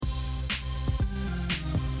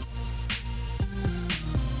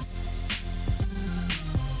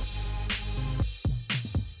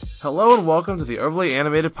Hello and welcome to the Overly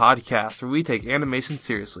Animated Podcast, where we take animation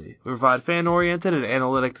seriously. We provide fan-oriented and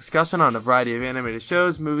analytic discussion on a variety of animated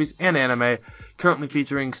shows, movies, and anime, currently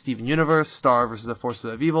featuring Steven Universe, Star vs. the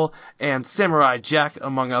Forces of Evil, and Samurai Jack,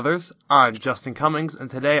 among others. I'm Justin Cummings,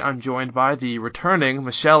 and today I'm joined by the returning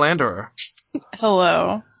Michelle Anderer.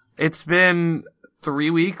 Hello. It's been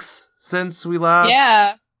 3 weeks since we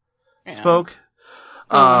last spoke. It's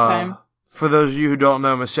been a long time. For those of you who don't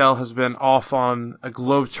know, Michelle has been off on a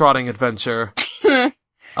globe-trotting adventure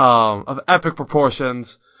of epic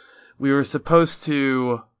proportions. We were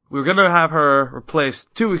going to have her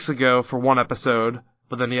replaced 2 weeks ago for one episode,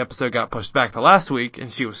 but then the episode got pushed back to last week,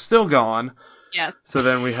 and she was still gone. Yes. So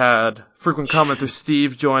then we had frequent commenter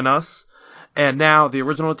Steve join us, and now the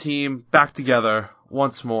original team back together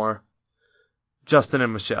once more. Justin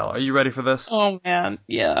and Michelle, are you ready for this? Oh man,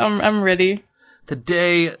 yeah, I'm ready.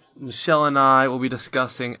 Today, Michelle and I will be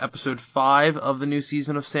discussing episode 5 of the new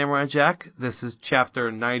season of Samurai Jack. This is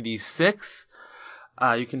chapter 96.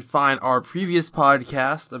 You can find our previous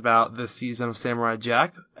podcast about this season of Samurai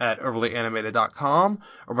Jack at overlyanimated.com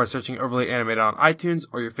or by searching Overly Animated on iTunes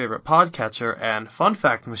or your favorite podcatcher. And fun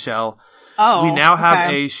fact, Michelle, we now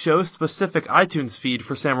have a show-specific iTunes feed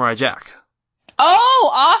for Samurai Jack. Oh,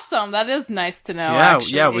 awesome! That is nice to know,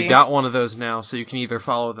 actually. Yeah, we got one of those now, so you can either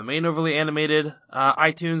follow the main Overly Animated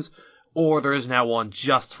iTunes, or there is now one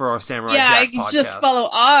just for our Samurai Jack podcast. Yeah, I can just follow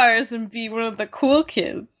ours and be one of the cool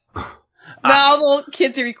kids. All the little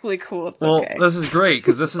kids are equally cool, it's okay. Well, this is great,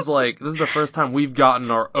 because this is the first time we've gotten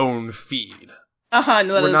our own feed. No, that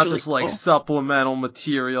We're is not really just cool. like supplemental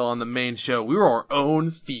material on the main show. We were our own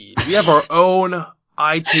feed. We have our own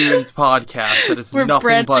iTunes podcast that is We're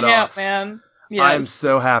nothing but branching us. out, man. Yes. I am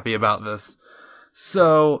so happy about this.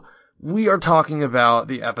 So, we are talking about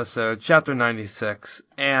the episode, Chapter 96,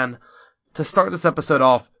 and to start this episode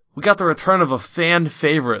off, we got the return of a fan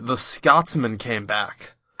favorite. The Scotsman came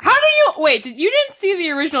back. Wait, you didn't see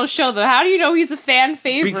the original show, though. How do you know he's a fan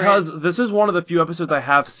favorite? Because this is one of the few episodes I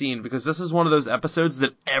have seen, because this is one of those episodes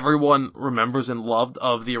that everyone remembers and loved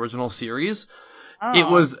of the original series. Oh. It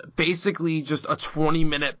was basically just a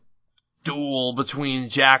 20-minute duel between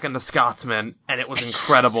Jack and the Scotsman, and it was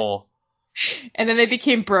incredible. And then they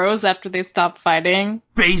became bros after they stopped fighting?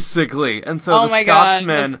 Basically. And so the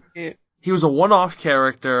Scotsman, God, he was a one-off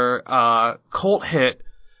character, cult hit,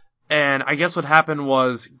 and I guess what happened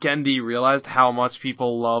was Gendy realized how much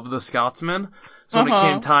people love the Scotsman, so when it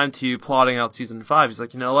came time to plotting out season 5, he's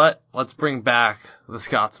like, you know what? Let's bring back the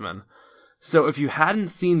Scotsman. So if you hadn't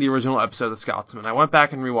seen the original episode of the Scotsman, I went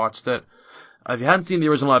back and rewatched it. If you hadn't seen the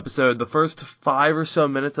original episode, the first 5 or so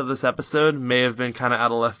minutes of this episode may have been kind of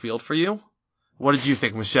out of left field for you. What did you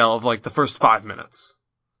think, Michelle, of like the first 5 minutes?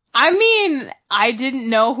 I mean, I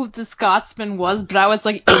didn't know who the Scotsman was, but I was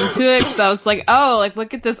like into it because I was like, oh, like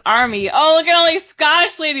look at this army. Oh, look at all these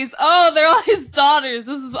Scottish ladies. Oh, they're all his daughters.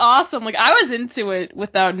 This is awesome. Like I was into it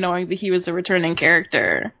without knowing that he was a returning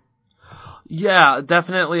character. Yeah,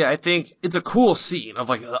 definitely. I think it's a cool scene of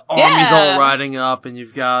like the armies all riding up, and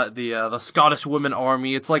you've got the Scottish women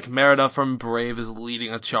army. It's like Merida from Brave is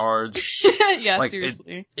leading a charge. Yeah, like,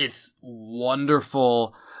 seriously. It's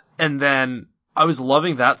wonderful. And then I was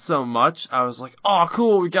loving that so much. I was like, oh,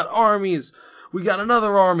 cool. We got armies. We got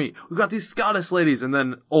another army. We got these Scottish ladies. And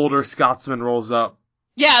then older Scotsman rolls up.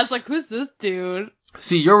 Yeah, I was like, who's this dude?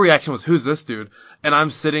 See, your reaction was, who's this dude? And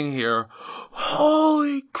I'm sitting here,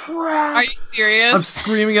 holy crap! Are you serious? I'm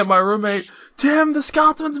screaming at my roommate, Tim, the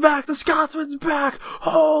Scotsman's back! The Scotsman's back!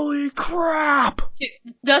 Holy crap!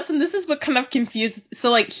 Dustin, this is what kind of confused.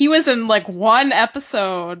 So, like, he was in, like, one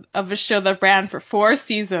episode of a show that ran for 4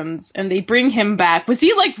 seasons, and they bring him back. Was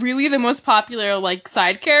he, like, really the most popular, like,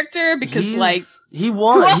 side character? Because, he was. Who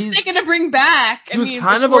else are they gonna bring back? He was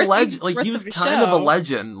kind of a legend. Like, he was kind of a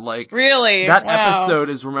legend. Like, really? That Wow. episode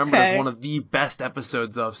is remembered as one of the best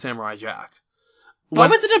episodes of Samurai Jack. What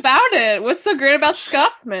was it about it? What's so great about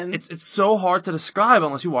Scotsman? It's so hard to describe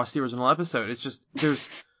unless you watch the original episode. It's just,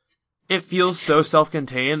 it feels so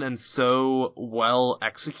self-contained and so well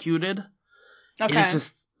executed. Okay. It's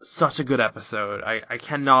just such a good episode. I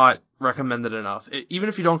cannot recommend it enough. Even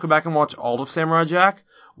if you don't go back and watch all of Samurai Jack,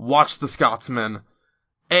 watch The Scotsman.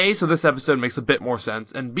 A, so this episode makes a bit more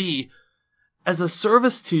sense, and B, as a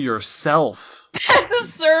service to yourself. As a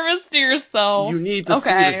service to yourself. You need to see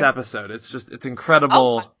this episode. It's incredible.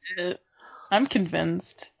 I'll watch it. I'm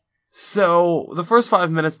convinced. So, the first 5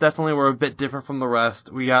 minutes definitely were a bit different from the rest.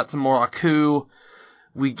 We got some more Aku.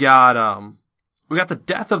 We got the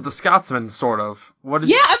death of the Scotsman, sort of. What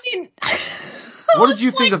did you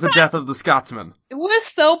think of the death of the Scotsman? It was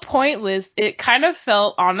so pointless. It kind of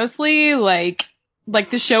felt, honestly, like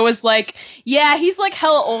like the show is like, yeah, he's like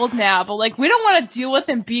hella old now, but like we don't want to deal with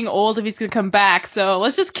him being old if he's gonna come back, so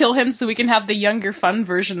let's just kill him so we can have the younger, fun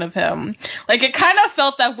version of him. Like it kind of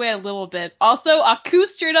felt that way a little bit. Also, Aku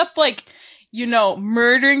straight up like, you know,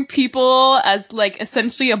 murdering people as like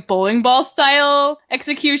essentially a bowling ball style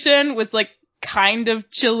execution was like kind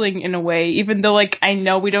of chilling in a way, even though like I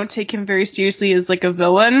know we don't take him very seriously as like a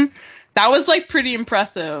villain. That was, like, pretty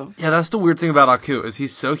impressive. Yeah, that's the weird thing about Aku, is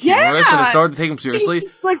he's so humorous, and it's hard to take him seriously. He's,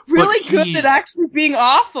 like, really good at actually being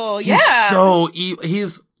awful, he's so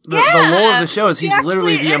he's, the lore of the show is he's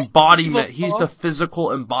literally the embodiment, he's the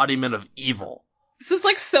physical embodiment of evil. This is,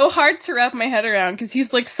 like, so hard to wrap my head around, because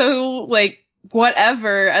he's, like, so, like,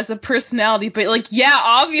 whatever as a personality, but like, yeah,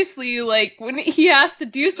 obviously, like, when he has to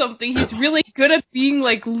do something, he's really good at being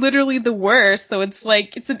like literally the worst, so it's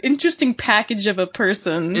like, it's an interesting package of a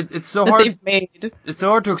person. It's so that hard they've made. It's so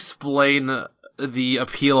hard to explain the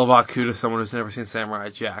appeal of Aku to someone who's never seen Samurai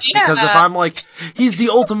Jack, because if I'm like, he's the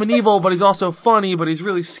ultimate evil, but he's also funny, but he's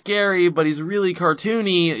really scary, but he's really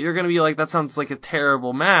cartoony, you're gonna be like, that sounds like a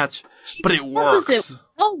terrible match, but it works.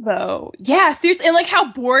 Though. Yeah, seriously. And like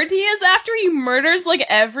how bored he is after he murders like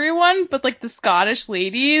everyone but like the Scottish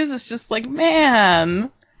ladies. It's just like,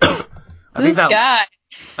 man. I think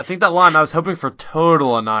that line, I was hoping for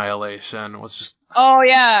total annihilation, was just... Oh,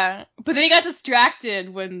 yeah. But then he got distracted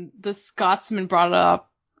when the Scotsman brought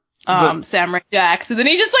up Samurai Jack. So then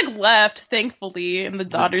he just like left, thankfully, and the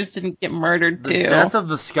daughters didn't get murdered too. The death of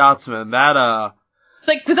the Scotsman, that It's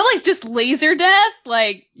like, was that like just laser death?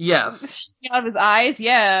 Like, yes. Out of his eyes?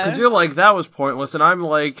 Yeah. Because you're like, that was pointless, and I'm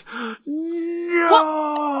like, no!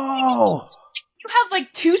 Well, you have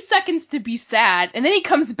like 2 seconds to be sad, and then he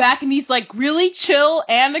comes back and he's like really chill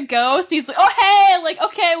and a ghost. He's like, oh hey, like,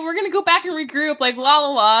 okay, we're gonna go back and regroup, like, la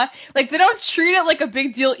la la. Like, they don't treat it like a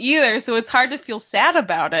big deal either, so it's hard to feel sad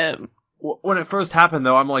about it. When it first happened,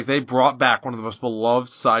 though, I'm like, they brought back one of the most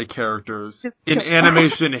beloved side characters in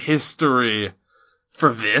animation history. For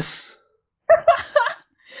this?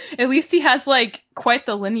 At least he has, like, quite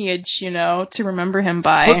the lineage, you know, to remember him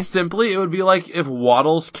by. Put simply, it would be like if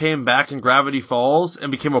Waddles came back in Gravity Falls and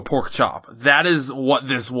became a pork chop. That is what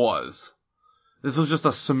this was. This was just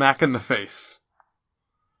a smack in the face.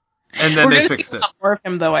 And then they fixed it. We're gonna see a lot more of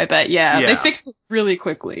him, though, I bet. Yeah, they fixed it really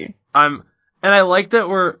quickly. And I like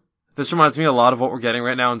that this reminds me a lot of what we're getting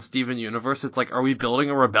right now in Steven Universe. It's like, are we building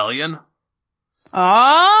a rebellion?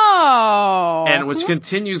 Oh. And which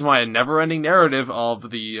continues my never-ending narrative of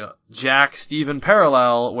the Jack-Steven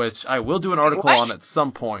parallel, which I will do an article on at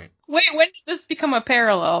some point. Wait, when did this become a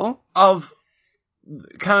parallel? Of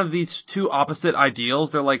kind of these two opposite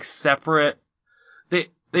ideals. They're like separate.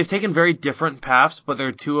 They've taken very different paths, but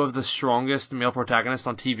they're two of the strongest male protagonists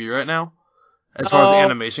on TV right now, as far as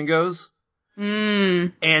animation goes.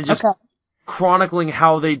 And just chronicling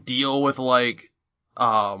how they deal with like,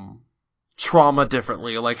 trauma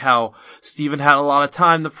differently, like how Steven had a lot of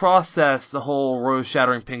time to process the whole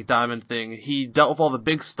Rose-shattering Pink Diamond thing. He dealt with all the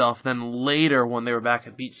big stuff, then later, when they were back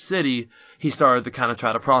at Beach City, he started to kind of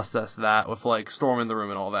try to process that with, like, Storm in the Room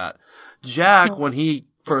and all that. Jack, when he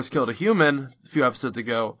first killed a human, a few episodes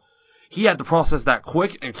ago, he had to process that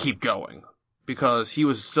quick and keep going, because he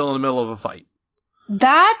was still in the middle of a fight.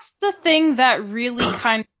 That's the thing that really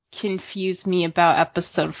kind of confused me about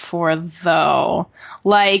episode 4, though.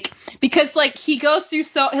 Like, because, like, he goes through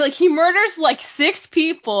he murders, like, 6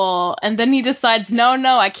 people, and then he decides, no,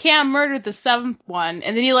 I can't murder the 7th one,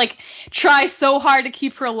 and then he, like, tries so hard to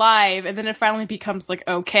keep her alive, and then it finally becomes, like,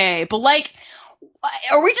 okay. But, like,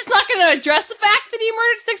 are we just not gonna address the fact that he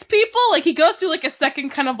murdered 6 people? Like, he goes through, like, a second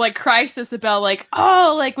kind of, like, crisis about, like,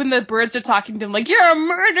 oh, like, when the birds are talking to him, like, you're a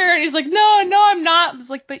murderer, and he's like, no, I'm not. It's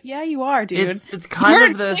like, but yeah, you are, dude. It's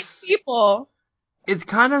kind of this... 6 people. It's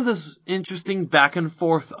kind of this interesting back and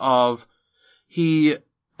forth of, he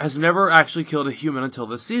has never actually killed a human until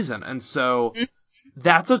this season, and so,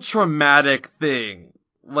 that's a traumatic thing.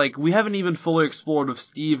 Like, we haven't even fully explored with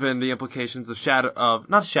Steven the implications of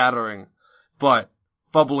not shattering, but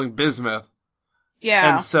bubbling bismuth.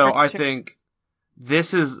 Yeah. And so I think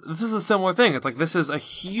this is a similar thing. It's like, this is a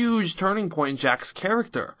huge turning point in Jack's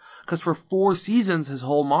character. Because for 4 seasons, his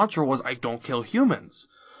whole mantra was, I don't kill humans.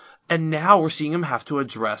 And now we're seeing him have to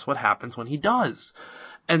address what happens when he does.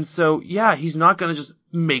 And so, yeah, he's not going to just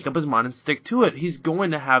make up his mind and stick to it. He's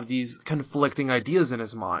going to have these conflicting ideas in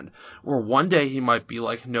his mind. Where one day he might be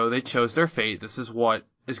like, no, they chose their fate. This is what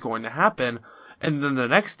is going to happen. And then the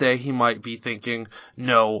next day, he might be thinking,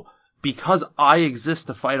 no, because I exist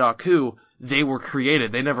to fight Aku, they were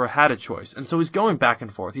created. They never had a choice. And so he's going back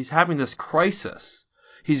and forth. He's having this crisis.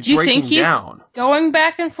 He's Do you breaking think he's down. going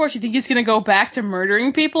back and forth? Do you think he's going to go back to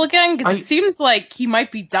murdering people again? Because it seems like he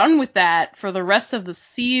might be done with that for the rest of the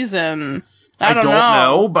season. I don't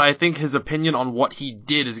know, but I think his opinion on what he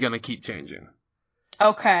did is going to keep changing.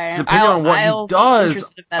 Okay. His opinion on what he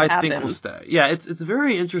does, I think, will happens. stay. Yeah, it's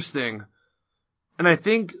very interesting. And I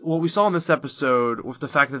think what we saw in this episode, with the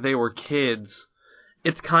fact that they were kids,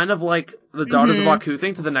 it's kind of like the Daughters of Aku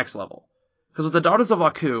thing to the next level. Because with the Daughters of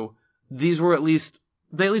Aku, these were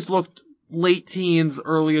they at least looked late teens,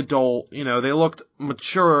 early adult, you know, they looked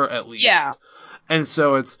mature at least. Yeah. And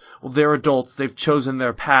so they're adults, they've chosen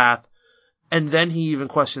their path. And then he even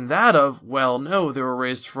questioned that of, well, no, they were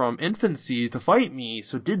raised from infancy to fight me,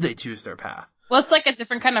 so did they choose their path? Well, it's like a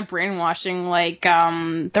different kind of brainwashing, like,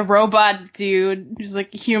 the robot dude, who's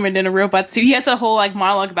like a human in a robot suit, he has a whole, like,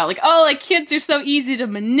 monologue about, like, oh, like, kids are so easy to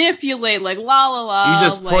manipulate, like, la la la. You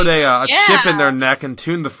just put a chip in their neck and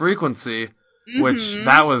tune the frequency, which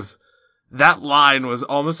that line was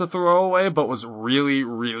almost a throwaway, but was really,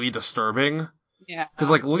 really disturbing. Yeah. Because,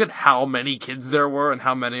 like, look at how many kids there were and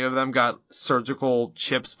how many of them got surgical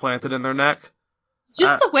chips planted in their neck.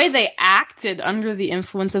 Just the way they acted under the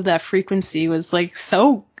influence of that frequency was, like,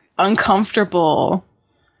 so uncomfortable.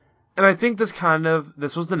 And I think this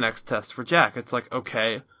was the next test for Jack. It's like,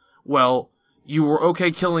 okay, well, you were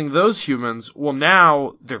okay killing those humans, well,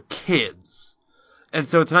 now they're kids. And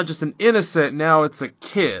so it's not just an innocent, now it's a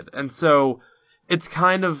kid. And so it's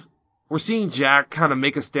kind of, we're seeing Jack kind of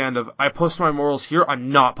make a stand of, I pushed my morals here, I'm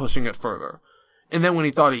not pushing it further. And then when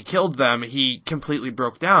he thought he killed them, he completely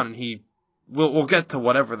broke down, and we'll get to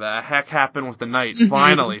whatever the heck happened with the knight,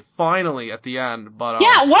 finally at the end, but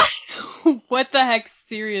yeah, what? What the heck,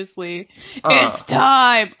 seriously? It's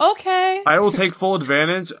time! Okay. I will take full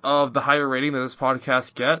advantage of the higher rating that this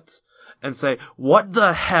podcast gets, and say, what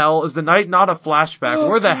the hell? Is the knight not a flashback?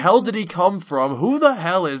 Where the hell did he come from? Who the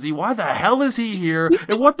hell is he? Why the hell is he here?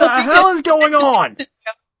 And what the hell is going on?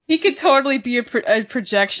 He could totally be a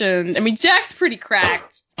projection. I mean, Jack's pretty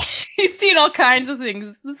cracked. He's seen all kinds of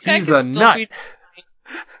things. This guy He's a nut.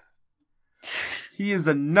 He is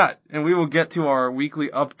a nut. And we will get to our weekly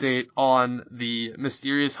update on the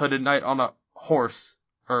mysterious hooded knight on a horse,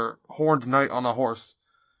 or horned knight on a horse.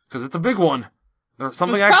 Because it's a big one.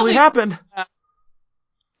 Something actually happened.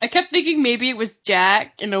 I kept thinking maybe it was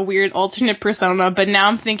Jack in a weird alternate persona, but now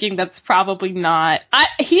I'm thinking that's probably not.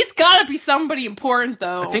 He's gotta be somebody important,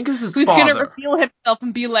 though. I think this is who's gonna reveal himself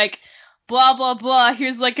and be like, blah, blah, blah,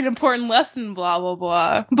 here's like an important lesson, blah, blah,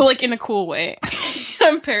 blah. But like in a cool way.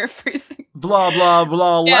 I'm paraphrasing. Blah, blah,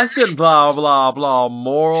 blah, lesson, blah, blah, blah,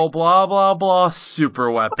 moral, blah, blah, blah, super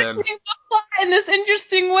weapon. In this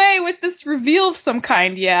interesting way with this reveal of some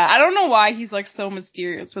kind, yeah. I don't know why he's like so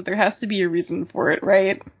mysterious, but there has to be a reason for it,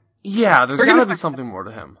 right? Yeah, there's gotta be something more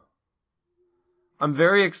to him. I'm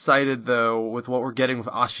very excited, though, with what we're getting with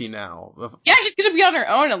Ashi now. Yeah, she's gonna be on her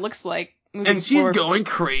own, it looks like. And she's going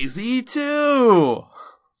crazy, too!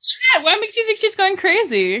 Yeah, what makes you think she's going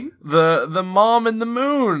crazy? The mom in the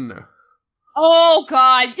moon! Oh,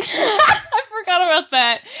 God. I forgot about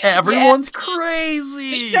that. Everyone's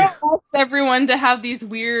crazy! They want everyone to have these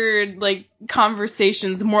weird, like,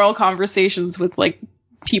 conversations, moral conversations with, like,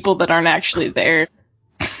 people that aren't actually there.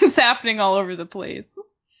 It's happening all over the place.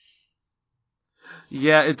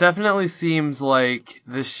 Yeah, it definitely seems like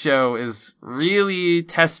this show is really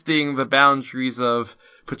testing the boundaries of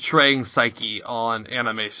portraying Psyche on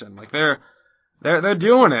animation. Like they're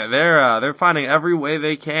doing it. They're finding every way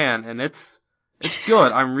they can, and it's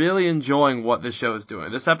good. I'm really enjoying what this show is doing.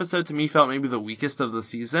 This episode to me felt maybe the weakest of the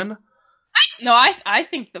season. No, I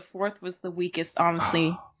think the fourth was the weakest,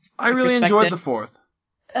 honestly. I really enjoyed the fourth.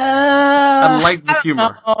 I liked the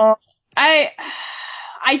humor.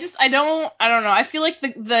 I don't know. I feel like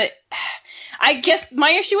I guess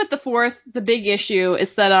my issue with the fourth, the big issue,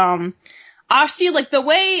 is that, Ashi, like, the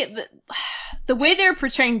way they were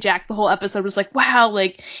portraying Jack the whole episode was like, wow,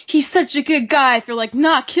 like, he's such a good guy for, like,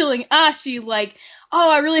 not killing Ashi, like, oh,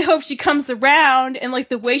 I really hope she comes around, and, like,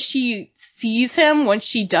 the way she sees him when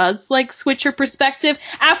she does, like, switch her perspective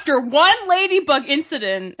after one ladybug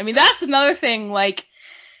incident, I mean, that's another thing, like,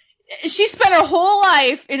 she spent her whole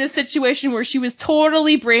life in a situation where she was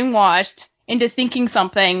totally brainwashed into thinking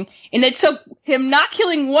something, and it took him not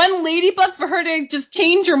killing one ladybug for her to just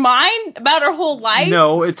change her mind about her whole life?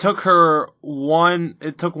 No, it took one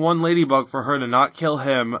ladybug for her to not kill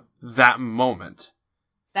him that moment.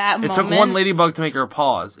 It took one ladybug to make her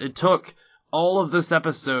pause. It took all of this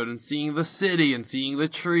episode and seeing the city and seeing the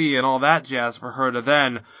tree and all that jazz for her to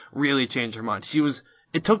then really change her mind.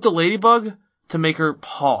 It took the ladybug to make her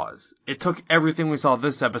pause. It took everything we saw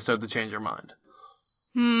this episode to change her mind.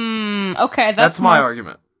 Okay, That's my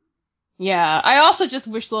argument. Yeah, I also just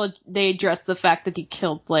wish they addressed the fact that he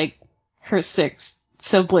killed, like, her 6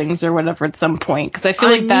 siblings or whatever at some point, because I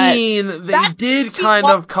feel like that... I mean, they did kind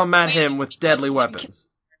of come at him with deadly weapons.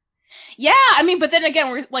 Yeah, I mean, but then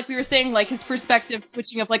again, we were saying, like, his perspective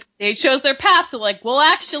switching up, like, they chose their path to, like, well,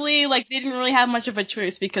 actually, like, they didn't really have much of a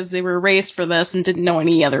choice because they were raised for this and didn't know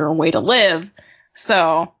any other way to live.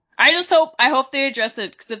 So, I hope they address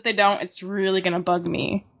it, because if they don't, it's really gonna bug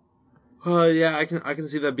me. Yeah, I can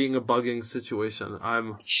see that being a bugging situation. A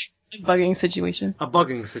bugging situation. A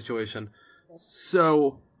bugging situation.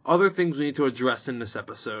 So, other things we need to address in this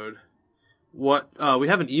episode. We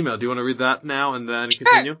have an email. Do you want to read that now and then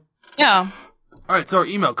continue? Yeah. Alright, so our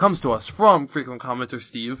email comes to us from frequent commenter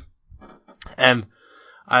Steve. And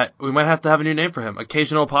we might have to have a new name for him.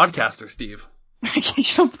 Occasional podcaster Steve.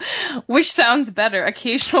 Which sounds better?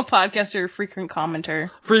 Occasional podcaster or frequent commenter?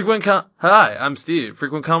 Hi, I'm Steve.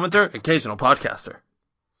 Frequent commenter, occasional podcaster.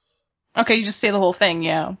 Okay, you just say the whole thing,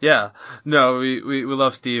 yeah. Yeah. No, we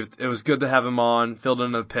love Steve. It was good to have him on, filled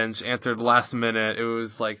in a pinch, answered last minute. It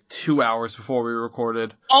was like 2 hours before we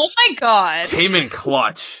recorded. Oh my god. Came in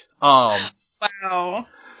clutch. Wow.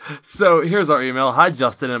 So here's our email. Hi,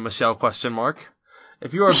 Justin and Michelle, ?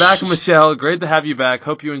 If you are back, Michelle, great to have you back.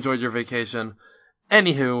 Hope you enjoyed your vacation.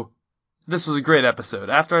 Anywho, this was a great episode.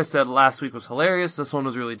 After I said last week was hilarious, this one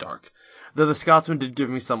was really dark. Though the Scotsman did give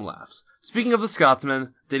me some laughs. Speaking of the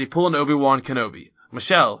Scotsman, did he pull an Obi-Wan Kenobi?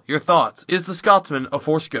 Michelle, your thoughts. Is the Scotsman a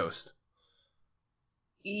Force ghost?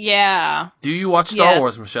 Yeah. Do you watch Star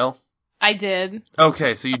Wars, Michelle? I did.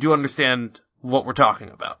 Okay, so you do understand what we're talking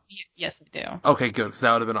about. Yes, I do. Okay, good, because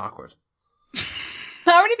that would have been awkward.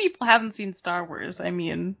 How many people haven't seen Star Wars? I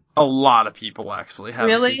mean... A lot of people, actually,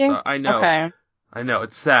 haven't seen Star Wars. I know. Okay. I know,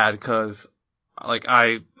 it's sad, because, like,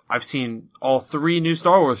 I've seen all 3 new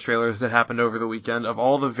Star Wars trailers that happened over the weekend of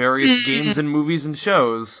all the various games and movies and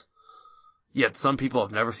shows, yet some people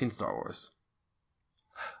have never seen Star Wars.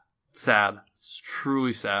 Sad. It's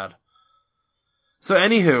truly sad. So,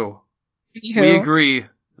 anywho, we agree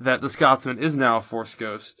that the Scotsman is now a Force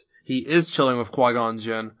ghost. He is chilling with Qui-Gon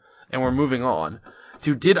Jinn, and we're moving on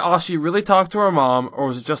to, did Ashi really talk to her mom, or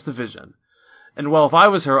was it just a vision? And well, if I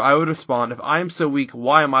was her, I would respond, if I am so weak,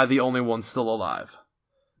 why am I the only one still alive?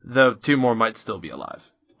 Though 2 more might still be alive.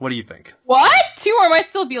 What do you think? What? 2 more might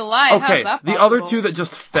still be alive? Okay, the other 2 that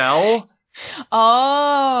just fell?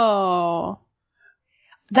 Oh.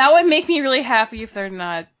 That would make me really happy if they're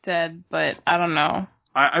not dead, but I don't know.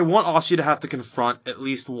 I want Ashi to have to confront at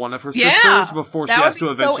least one of her sisters before she has to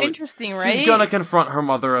eventually... That would be so interesting, right? She's gonna confront her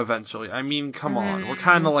mother eventually. I mean, come on. We're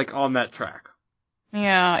kind of like on that track.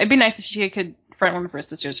 Yeah, it'd be nice if she could confront one of her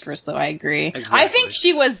sisters first, though, I agree. Exactly. I think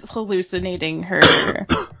she was hallucinating her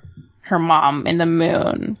mom in the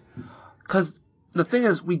moon. Because the thing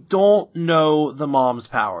is, we don't know the mom's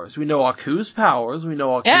powers. We know Aku's powers. We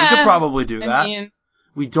know Aku could probably do that.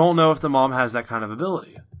 We don't know if the mom has that kind of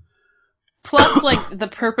ability. Plus, like, the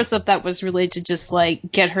purpose of that was really to just,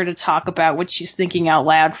 like, get her to talk about what she's thinking out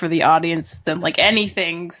loud for the audience than, like,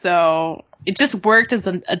 anything. So it just worked as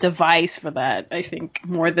a device for that, I think,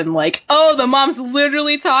 more than, like, oh, the mom's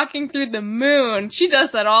literally talking through the moon. She does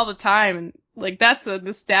that all the time. And, like, that's an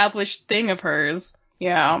established thing of hers.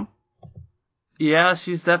 Yeah. Yeah,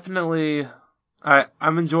 she's definitely...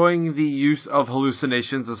 I'm enjoying the use of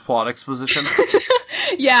hallucinations as plot exposition.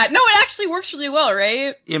 Yeah, no, it actually works really well,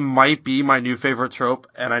 right? It might be my new favorite trope,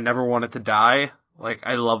 and I never want it to die. Like,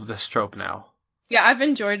 I love this trope now. Yeah, I've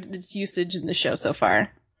enjoyed its usage in the show so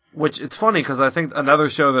far. Which, it's funny, because I think another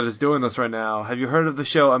show that is doing this right now, have you heard of the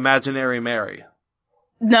show Imaginary Mary?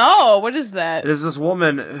 No, what is that? It is this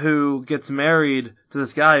woman who gets married to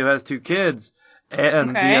this guy who has 2 kids,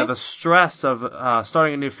 and the stress of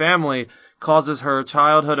starting a new family causes her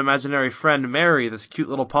childhood imaginary friend Mary, this cute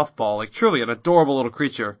little puffball, like truly an adorable little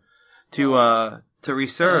creature, to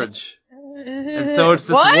resurge. And so it's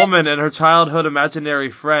this woman and her childhood imaginary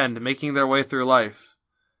friend making their way through life.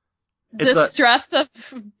 Stress of,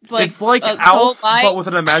 like... It's like Alf, but with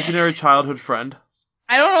an imaginary childhood friend.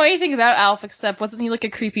 I don't know anything about Alf, except wasn't he like a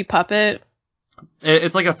creepy puppet?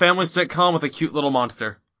 It's like a family sitcom with a cute little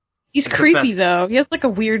monster. He's creepy, though. He has, like, a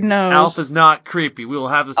weird nose. Alf is not creepy. We will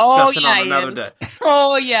have this discussion on another day.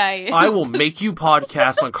 Oh, yeah, he is. I will make you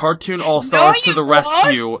podcast on Cartoon All-Stars to the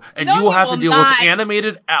rescue, and you will have to deal with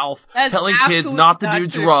animated Alf telling kids not to do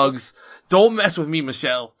drugs. Don't mess with me,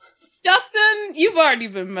 Michelle. Justin, you've already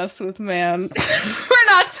been messed with, man. We're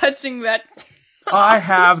not touching that. I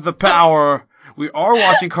have the power. We are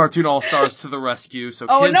watching Cartoon All-Stars to the rescue, so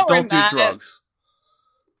kids don't do drugs.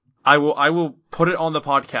 I will put it on the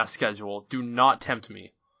podcast schedule. Do not tempt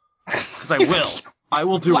me. Because I will. I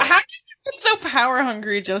will do it. How did you get so power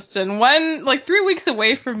hungry, Justin? 3 weeks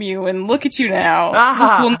away from you, and look at you now.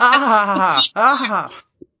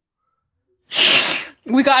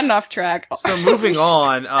 We gotten off track. So moving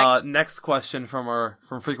on, next question from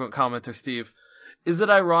frequent commenter Steve. Is it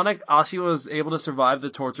ironic Ashi was able to survive the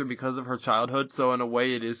torture because of her childhood, so in a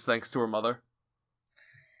way it is thanks to her mother?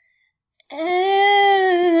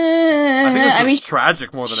 I think it's just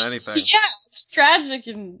tragic more than anything. Yeah, it's tragic,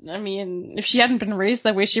 and I mean, if she hadn't been raised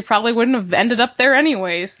that way, she probably wouldn't have ended up there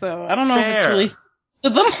anyway, so I don't know if it's really to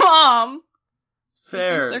the mom.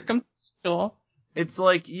 Fair. It's circumstantial. It's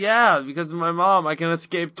like, yeah, because of my mom, I can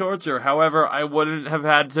escape torture. However, I wouldn't have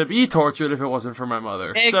had to be tortured if it wasn't for my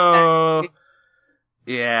mother. Exactly. So,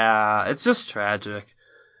 yeah, it's just tragic.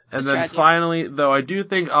 And then finally, though I do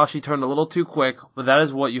think Ashi turned a little too quick, but that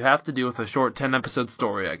is what you have to do with a short 10-episode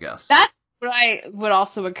story, I guess. That's what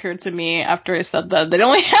also occurred to me after I said that. They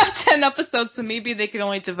only have 10 episodes, so maybe they could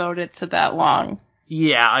only devote it to that long.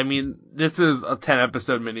 Yeah, I mean, this is a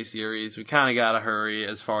 10-episode miniseries. We kind of gotta hurry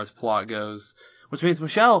as far as plot goes. Which means,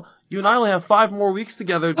 Michelle, you and I only have 5 more weeks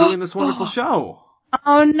together doing this wonderful show.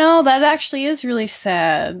 Oh no, that actually is really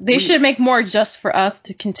sad. They should make more just for us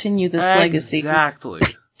to continue this legacy. Exactly.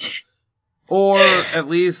 Or at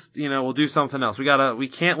least, we'll do something else. We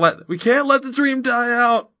can't let the dream die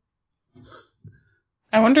out.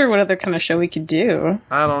 I wonder what other kind of show we could do.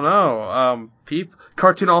 I don't know.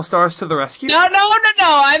 Cartoon All-Stars to the rescue? No.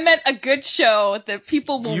 I meant a good show that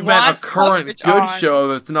people will want. You meant a current good show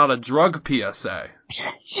that's not a drug PSA.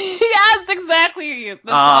 Yes, exactly.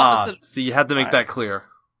 See, you had to make that clear.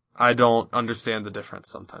 I don't understand the difference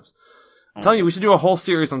sometimes. I'm telling you, we should do a whole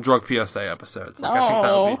series on drug PSA episodes. I think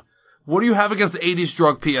that would be... What do you have against 80s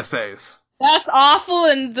drug PSAs? That's awful,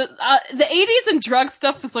 and the 80s and drug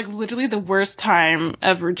stuff was literally the worst time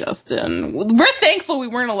ever, Justin. We're thankful we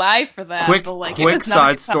weren't alive for that. Quick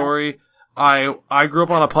side story. I grew up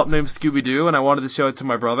on a pup named Scooby-Doo, and I wanted to show it to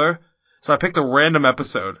my brother, so I picked a random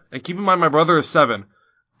episode. And keep in mind, my brother is 7.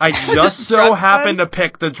 I just so happened to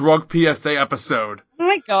pick the drug PSA episode. Oh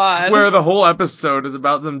my god. Where the whole episode is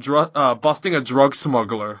about them busting a drug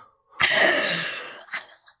smuggler.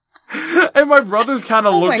 And my brother's kind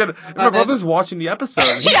of my brother's watching the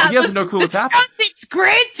episode. He has no clue what's happening. It's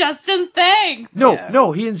great, Justin, thanks!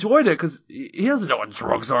 No, he enjoyed it, because he doesn't know what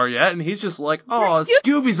drugs are yet, and he's just like, oh,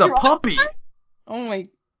 Scooby's a puppy!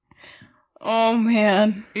 Oh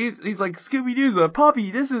man. He's like, Scooby-Doo's a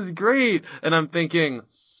puppy, this is great! And I'm thinking,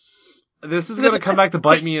 this is gonna come back to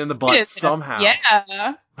bite me in the butt somehow.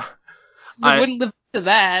 Yeah. I wouldn't live to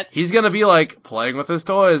that. He's gonna be playing with his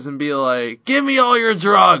toys and be like, give me all your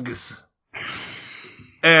drugs!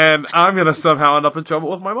 And I'm gonna somehow end up in trouble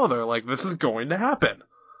with my mother. This is going to happen.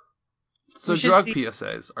 So drug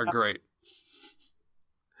PSAs are great.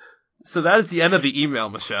 So that is the end of the email,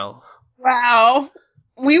 Michelle. Wow.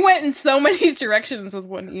 We went in so many directions with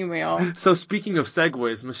one email. So speaking of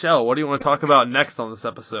segues, Michelle, what do you want to talk about next on this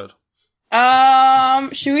episode?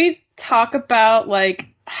 Should we talk about,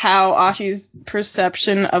 how Ashi's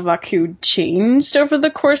perception of Aku changed over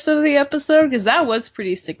the course of the episode? Because that was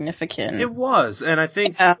pretty significant. It was, and I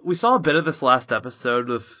think we saw a bit of this last episode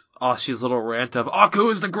with Ashi's little rant of,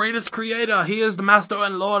 Aku is the greatest creator, he is the master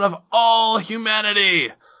and lord of all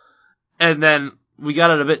humanity! And then we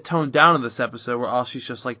got it a bit toned down in this episode where Ashi's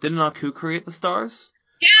just like, didn't Aku create the stars?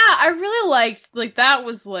 Yeah, I really liked, that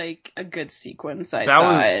was a good sequence, I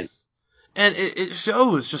thought. And it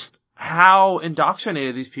shows just how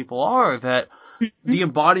indoctrinated these people are, that the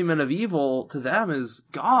embodiment of evil to them is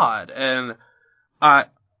God. And I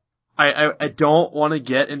don't want to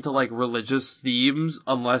get into religious themes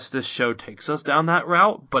unless this show takes us down that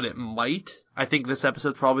route, but it might. I think this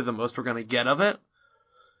episode's probably the most we're going to get of it.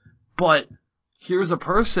 But here's a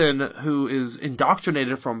person who is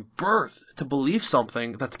indoctrinated from birth to believe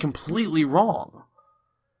something that's completely wrong.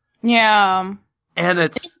 Yeah. And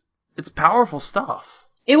it's powerful stuff.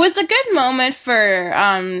 It was a good moment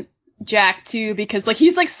for Jack too, because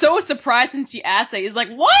he's so surprised when she asked it. He's like,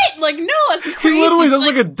 "What? No, that's crazy." He literally does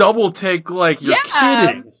a double take, you're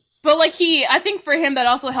kidding. But I think for him that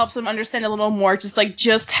also helps him understand a little more,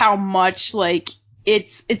 just how much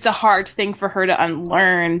it's a hard thing for her to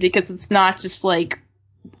unlearn, because it's not just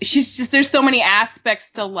she's just, there's so many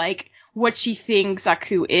aspects to what she thinks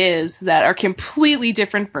Aku is that are completely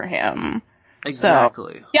different for him.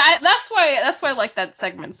 Exactly. So, yeah, that's why I like that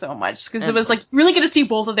segment so much, because it was really good to see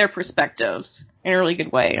both of their perspectives in a really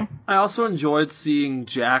good way. I also enjoyed seeing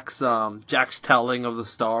Jack's telling of the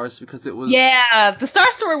stars, because it was the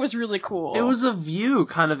star story was really cool. It was a view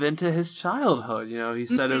kind of into his childhood. He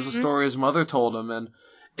said it was a story his mother told him, and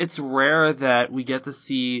it's rare that we get to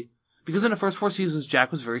see, Because in the first 4 seasons,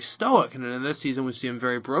 Jack was very stoic, and in this season we see him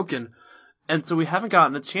very broken. And so we haven't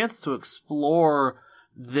gotten a chance to explore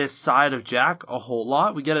this side of Jack a whole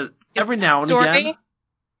lot. We get it every now and again.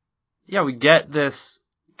 Yeah, we get this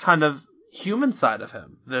kind of human side of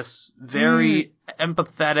him. This very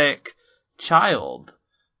empathetic child.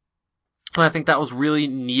 And I think that was really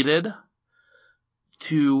needed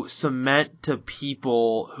to cement to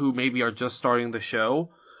people who maybe are just starting the show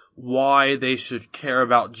why they should care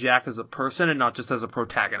about Jack as a person and not just as a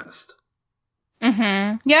protagonist.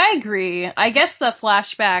 Yeah, I agree. I guess the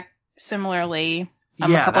flashback similarly.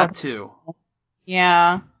 That too.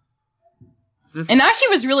 Yeah. And Ashi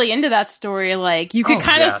was really into that story. Like, you could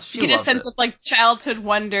kind of get a sense of, like, childhood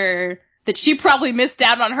wonder that she probably missed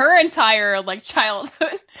out on her entire, like,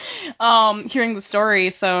 childhood, hearing the story.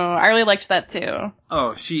 So I really liked that too.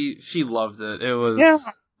 Oh, she loved it. It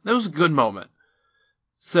was a good moment.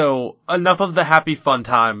 So, enough of the happy fun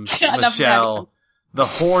times, Michelle. The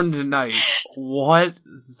Horned Knight. What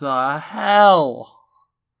the hell?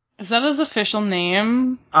 Is that his official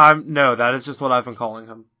name? No, that is just what I've been calling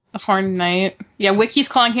him. The Horned Knight. Yeah, Wiki's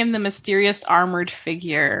calling him the mysterious armored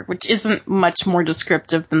figure, which isn't much more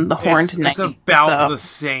descriptive than the Horned Knight. It's about the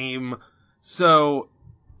same. So,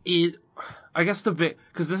 I guess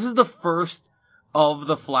because this is the first of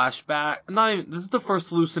the flashback, this is the first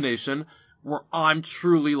hallucination where I'm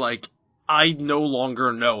truly like, I no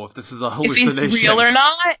longer know if this is a hallucination. If he's real or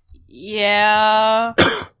not? Yeah.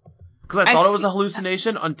 Because I thought it was a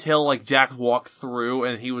hallucination until, like, Jack walked through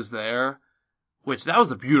and he was there. Which, that was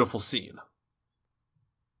a beautiful scene.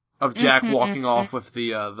 Of Jack walking off with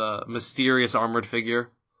the mysterious armored figure.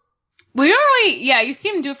 We don't really, you see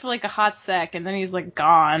him do it for, like, a hot sec, and then he's, like,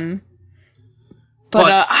 gone.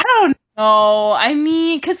 But I don't know. I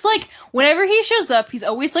mean, because, like, whenever he shows up, he's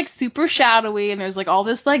always, like, super shadowy, and there's, like, all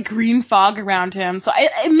this, like, green fog around him. So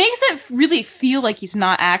it makes it really feel like he's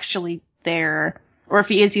not actually there. Or if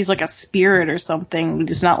he is, he's, like, a spirit or something.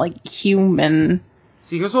 He's not, like, human.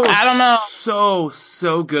 See, here's what was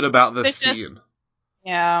so good about this scene.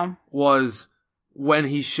 Yeah. Was when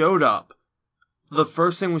he showed up, the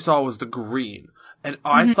first thing we saw was the green. And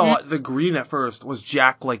I thought the green at first was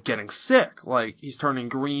Jack, like, getting sick. Like, he's turning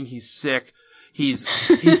green, he's sick, he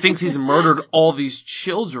thinks he's murdered all these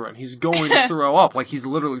children. He's going to throw up, like, he's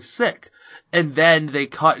literally sick. And then they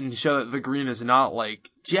cut and show that the green is not, like,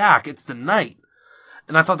 Jack, it's the Knight.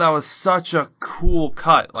 And I thought that was such a cool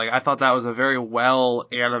cut. Like, I thought that was a very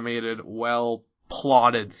well-animated,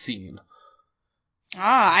 well-plotted scene.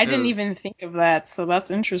 I didn't even think of that, so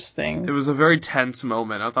that's interesting. It was a very tense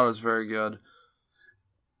moment. I thought it was very good.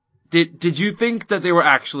 Did you think that they were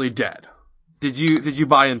actually dead? Did you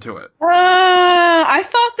buy into it? I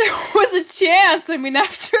thought there was a chance. I mean,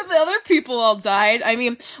 after the other people all died. I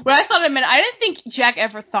mean, what I thought I didn't think Jack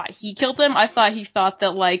ever thought he killed them. I thought he thought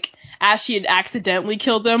that, like, Ashi had accidentally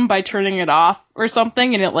killed them by turning it off or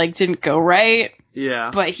something, and it, like, didn't go right.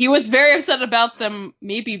 Yeah. But he was very upset about them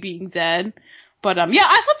maybe being dead. But, I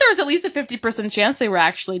thought there was at least a 50% chance they were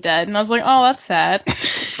actually dead, and I was like, oh, that's sad.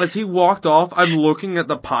 As he walked off, I'm looking at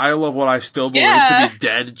the pile of what I still believe to be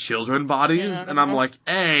dead children bodies, and I'm like,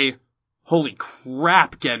 A, holy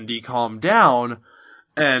crap, Gendy, calm down,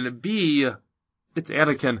 and B, it's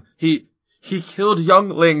Anakin. He killed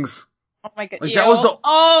younglings. Oh my god! Like, that was the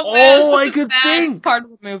all I could think. Part of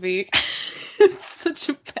the movie. It's such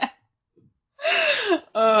a bad.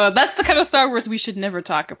 That's the kind of Star Wars we should never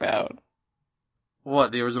talk about.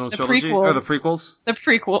 What, the original trilogy prequels. or the prequels? The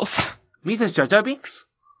prequels. Meet this Jar Jar Binks.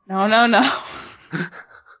 No.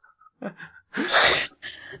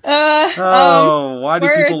 Why do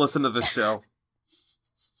people listen to this show?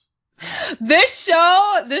 This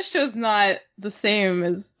show's not the same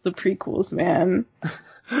as the prequels, man.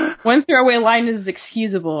 One throwaway line is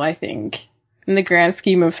excusable, I think, in the grand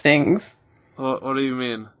scheme of things. What do you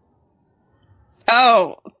mean?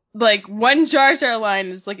 Oh, like, one Jar Jar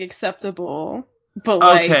line is, like, acceptable. But,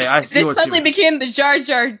 like, okay, I see if this suddenly became the Jar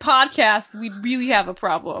Jar podcast, we'd really have a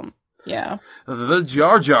problem. Yeah. The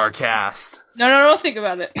Jar Jar cast. No, think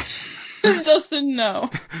about it. Justin, no.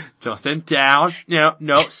 Justin, down.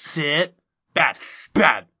 No, sit. Bad.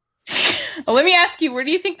 Well, let me ask you, where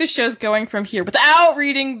do you think the show's going from here? Without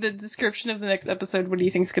reading the description of the next episode, what do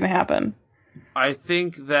you think's going to happen? I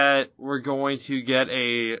think that we're going to get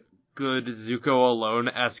a good Zuko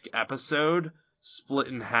Alone-esque episode split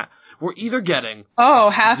in half. We're either getting... Oh,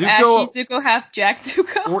 half Ashi Zuko, half Jack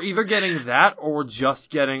Zuko? We're either getting that, or we're just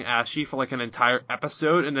getting Ashi for, like, an entire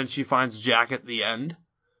episode, and then she finds Jack at the end.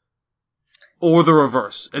 Or the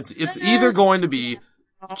reverse. It's either going to be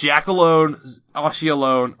Jack alone, Ashi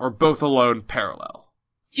alone, or both alone parallel.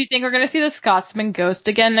 Do you think we're gonna see the Scotsman ghost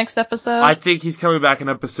again next episode? I think he's coming back in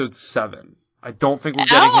episode 7. I don't think we're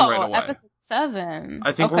getting him right away. Episode 7.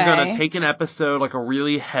 I think we're gonna take an episode, like a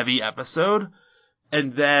really heavy episode,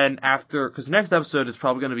 and then after, because next episode is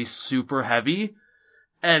probably gonna be super heavy,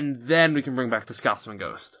 and then we can bring back the Scotsman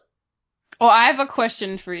ghost. Well, I have a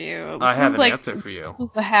question for you. I have an answer for you.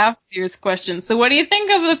 This is a half-serious question. So what do you think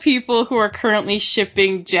of the people who are currently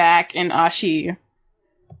shipping Jack and Ashi?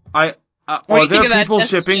 Are there people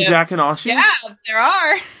shipping Jack and Ashi? Yeah, there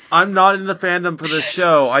are. I'm not in the fandom for this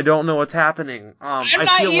show. I don't know what's happening. I'm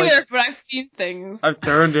not either, but I've seen things. I've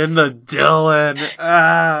turned into Dylan.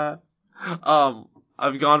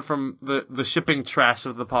 I've gone from the shipping trash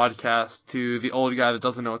of the podcast to the old guy that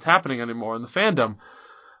doesn't know what's happening anymore in the fandom.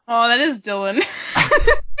 Oh, that is Dylan.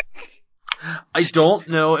 I don't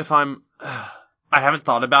know if I haven't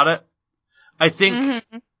thought about it. I think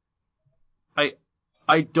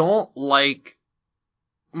I don't like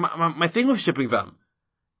my thing with shipping them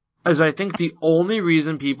is I think the only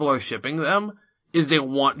reason people are shipping them is they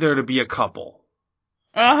want there to be a couple.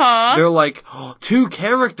 They're like, oh, 2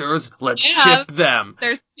 characters, let's ship them.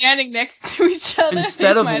 They're standing next to each other.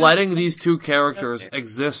 Instead of letting these 2 characters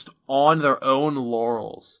exist on their own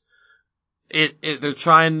laurels. They're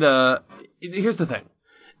trying to... Here's the thing.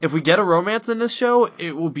 If we get a romance in this show,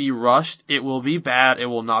 it will be rushed, it will be bad, it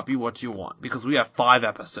will not be what you want. Because we have 5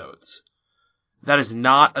 episodes. That is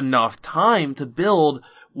not enough time to build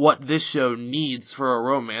what this show needs for a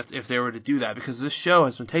romance if they were to do that. Because this show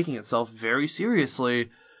has been taking itself very seriously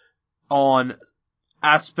on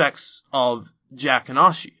aspects of Jack and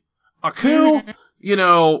Ashi. Aku,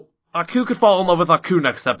 Aku could fall in love with Aku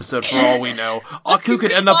next episode for all we know. Aku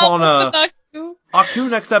could end up on Aku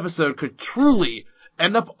next episode could truly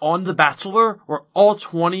end up on The Bachelor where all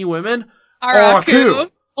 20 women are Aku.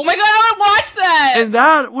 Oh my god, I would watch that! And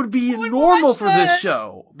that would be normal for this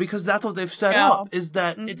show, because that's what they've set up, is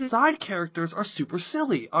that its side characters are super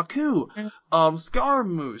silly. Aku,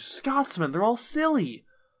 Scaramouche, Scotsman, they're all silly.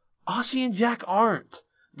 Ashi and Jack aren't.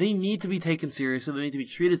 They need to be taken seriously, they need to be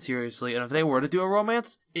treated seriously, and if they were to do a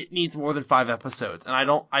romance, it needs more than 5 episodes, and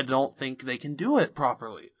I don't think they can do it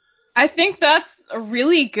properly. I think that's a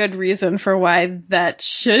really good reason for why that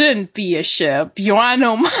shouldn't be a ship. You want to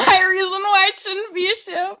know my reason why it shouldn't be a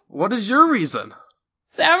ship? What is your reason?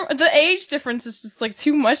 The age difference is just, like,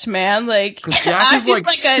 too much, man. Like, Jack is, like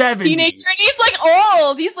 70. A teenager, and he's, like,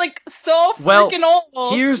 old. He's, like, so freaking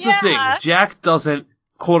old. Here's the thing. Jack doesn't,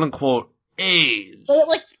 quote-unquote, age. But,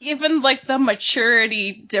 like, even, like, the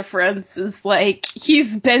maturity difference is, like,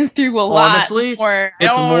 he's been through a lot. Honestly,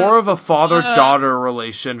 it's more of a father-daughter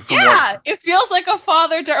relation from it feels like a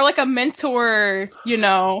father-daughter, like a mentor,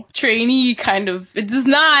 trainee kind of. It does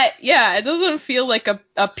not, it doesn't feel like a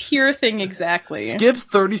pure thing exactly. Skip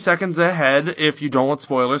 30 seconds ahead if you don't want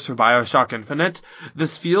spoilers for BioShock Infinite.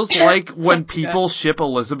 This feels like when people ship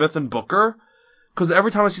Elizabeth and Booker. Because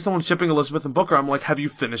every time I see someone shipping Elizabeth and Booker, I'm like, have you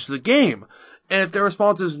finished the game? And if their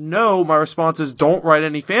response is no, my response is don't write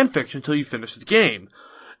any fanfiction until you finish the game.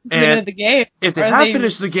 It's the end of the game. If they have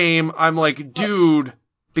finished the game, I'm like, dude,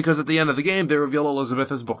 because at the end of the game, they reveal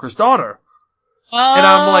Elizabeth as Booker's daughter. And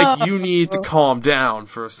I'm like, you need to calm down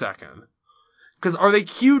for a second. Because are they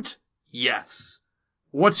cute? Yes.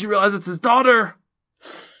 Once you realize it's his daughter,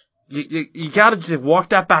 you gotta just walk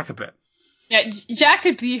that back a bit. Yeah, Jack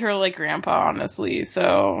could be her, like, grandpa, honestly,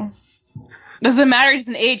 so... Doesn't matter, he's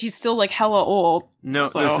an age, he's still, like, hella old. No,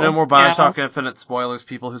 so, there's no more BioShock Infinite spoilers,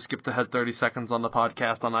 people who skipped ahead 30 seconds on the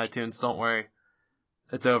podcast on iTunes, don't worry.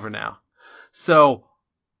 It's over now. So,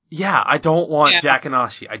 yeah, I don't want Jack and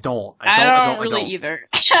Ashi. I don't really either.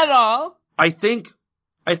 At all. I think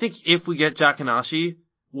if we get Jack and Ashi,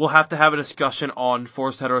 we'll have to have a discussion on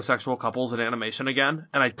forced heterosexual couples in animation again,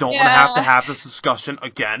 and I don't want to have this discussion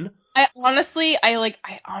again. I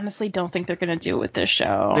honestly don't think they're gonna do it with this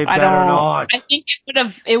show. They better not. I think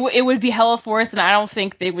it would be hella forced, and I don't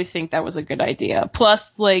think they would think that was a good idea.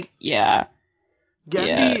 Plus, like, I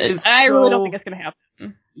really don't think it's gonna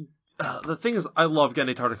happen. The thing is, I love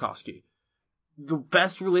Genndy Tartakovsky. The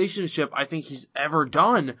best relationship I think he's ever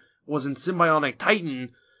done was in Symbionic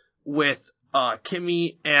Titan with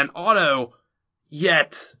Kimmy and Otto.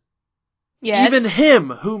 Yet. Yes. Even him,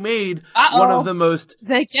 who made one of the most...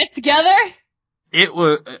 They get together? It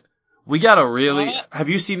was... We gotta really... Have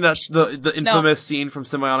you seen the infamous scene from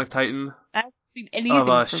Symbionic Titan? I haven't seen anything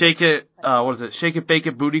of Shake It... what is it? Shake It, Bake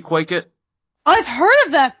It, Booty Quake It? I've heard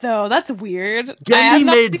of that, though. That's weird. Genndy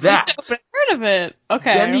made that. But I've heard of it. Okay.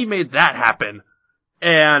 Genndy made that happen.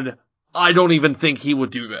 And I don't even think he would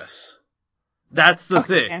do this. That's the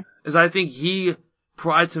thing. Is I think he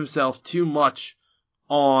prides himself too much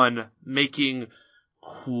on making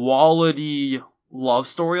quality love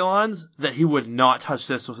storylines that he would not touch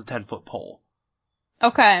this with a 10-foot pole.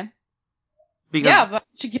 Okay. Because Yeah, but that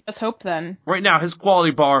should give us hope then. right now, his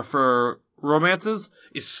quality bar for romances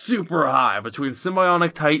is super high. Between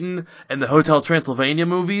Symbionic Titan and the Hotel Transylvania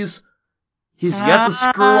movies, he's yet to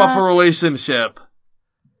screw up a relationship.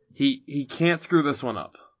 He can't screw this one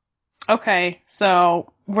up. Okay,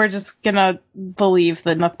 so we're just gonna believe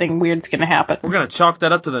that nothing weird's gonna happen. We're gonna chalk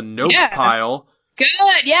that up to the nope pile. Good,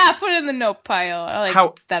 yeah, put it in the nope pile. I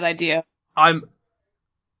like that idea.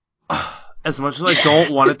 As much as I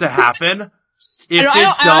don't want it to happen,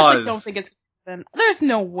 I honestly don't think it's gonna happen. There's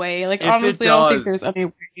no way. Like, honestly, I don't think there's any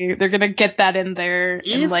way they're gonna get that in there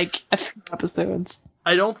in, like, a few episodes.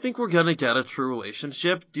 I don't think we're gonna get a true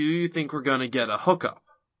relationship. Do you think we're gonna get a hookup?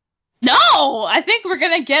 No! I think we're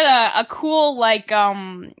gonna get a cool, like,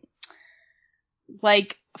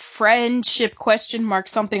 friendship question mark,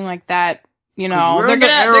 something like that. You know, we're in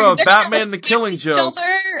the era of Batman the Killing Joke.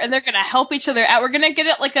 And they're gonna help each other out. We're gonna get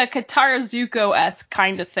it like a Katara Zuko-esque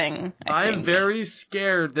kind of thing. I am very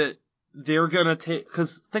scared that they're gonna take,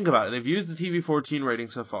 because think about it, they've used the TV-14 rating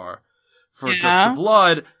so far for Just the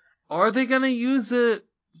Blood. Are they gonna use it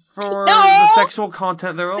for the sexual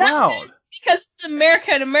content they're allowed? Because it's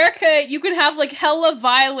America. In America, you can have, like, hella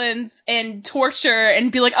violence and torture and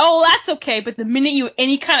be like, oh, that's okay. But the minute you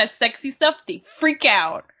any kind of sexy stuff, they freak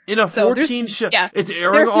out. In a 14 show, it's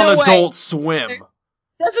airing on Adult Swim.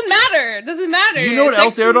 Doesn't matter. Do you know what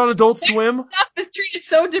else aired on Adult Swim? Stuff is treated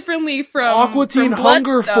so differently from Aqua Teen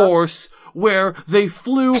Hunger Force, where they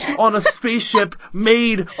flew on a spaceship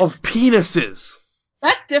made of penises.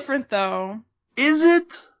 That's different, though. Is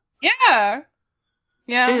it? Yeah.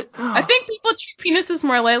 Yeah. I think people treat penises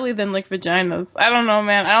more lightly than, like, vaginas. I don't know,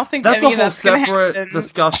 man. I don't think that's a whole separate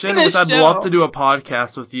discussion, which I'd love to do a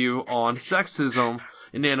podcast with you on sexism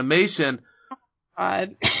in animation.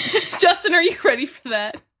 God. Justin, are you ready for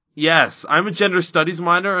that? Yes, I'm a gender studies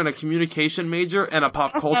minor and a communication major and a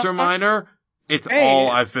pop culture minor. It's all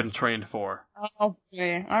I've been trained for.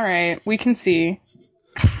 Okay, alright. We can see.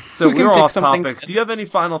 So we're off topic. Do you have any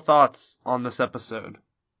final thoughts on this episode?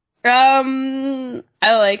 I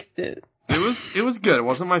liked it. It was good. It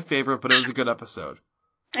wasn't my favorite, but it was a good episode.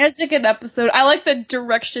 It's a good episode. I like the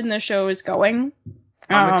direction the show is going.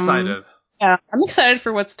 I'm excited. Yeah, I'm excited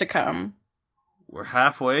for what's to come. We're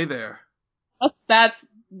halfway there.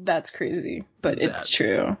 That's crazy, but it's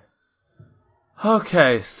true.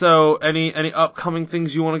 Okay, so any upcoming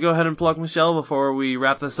things you want to go ahead and plug, Michelle, before we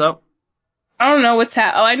wrap this up? I don't know what's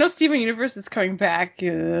I know Steven Universe is coming back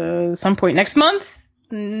some point next month.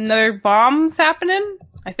 Another bomb's happening,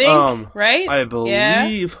 I think, right? I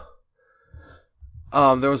believe.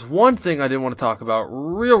 Yeah. There was one thing I did want to talk about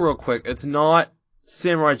real quick. It's not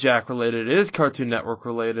Samurai Jack related. It is Cartoon Network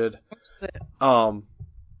related. What's it?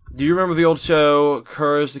 Do you remember the old show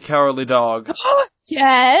Courage the Cowardly Dog?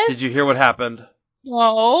 Yes. Did you hear what happened?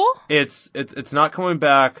 No. It's not coming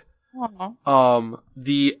back.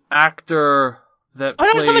 The actor that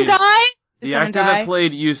played... did someone die? The actor that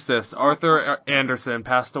played Eustace, Arthur Anderson,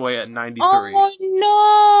 passed away at 93. Oh,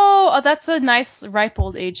 no! Oh, that's a nice ripe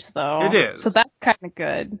old age, though. It is. So that's kind of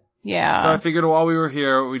good. Yeah. So I figured while we were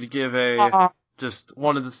here, we'd give just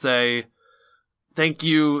wanted to say thank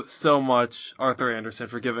you so much, Arthur Anderson,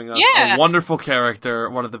 for giving us a wonderful character,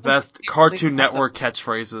 one of the best Cartoon Network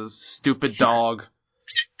catchphrases. Stupid dog.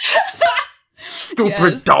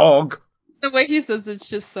 Stupid dog. The way he says it's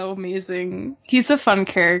just so amazing. He's a fun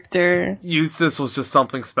character. Eustace was just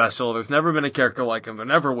something special. There's never been a character like him. There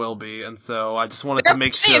never will be. And so I just wanted to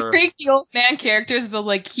make sure. Crazy old man characters, but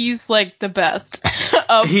like he's like the best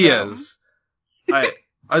of He them. is. I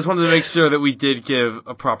just wanted to make sure that we did give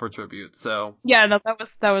a proper tribute. So yeah, no,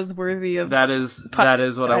 that was worthy of. That is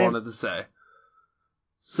what I wanted to say.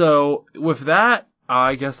 So with that,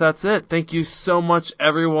 I guess that's it. Thank you so much,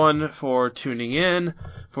 everyone, for tuning in,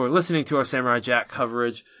 for listening to our Samurai Jack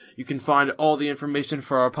coverage. You can find all the information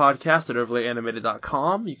for our podcast at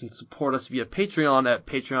overlyanimated.com. You can support us via Patreon at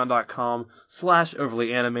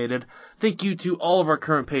patreon.com/overlyanimated. Thank you to all of our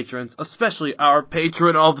current patrons, especially our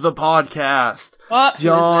patron of the podcast,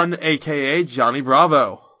 John, a.k.a. Johnny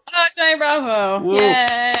Bravo. Oh, Johnny Bravo. Whoa.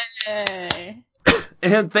 Yay.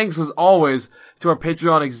 And thanks, as always, to our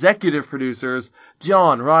Patreon executive producers,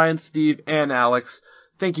 John, Ryan, Steve, and Alex.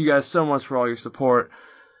 Thank you guys so much for all your support.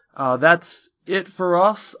 That's it for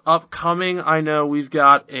us. Upcoming, I know we've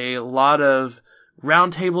got a lot of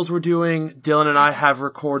roundtables we're doing. Dylan and I have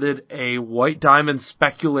recorded a White Diamond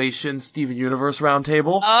speculation Steven Universe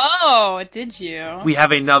roundtable. Oh, did you? We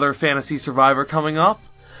have another Fantasy Survivor coming up.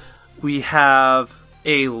 We have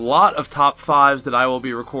a lot of top 5s that I will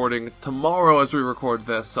be recording tomorrow as we record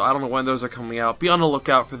this, so I don't know when those are coming out. Be on the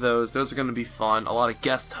lookout for those. Those are going to be fun. A lot of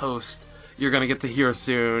guest hosts you're going to get to hear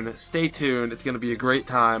soon. Stay tuned. It's going to be a great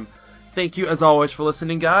time. Thank you, as always, for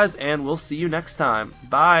listening, guys, and we'll see you next time.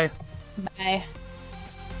 Bye. Bye.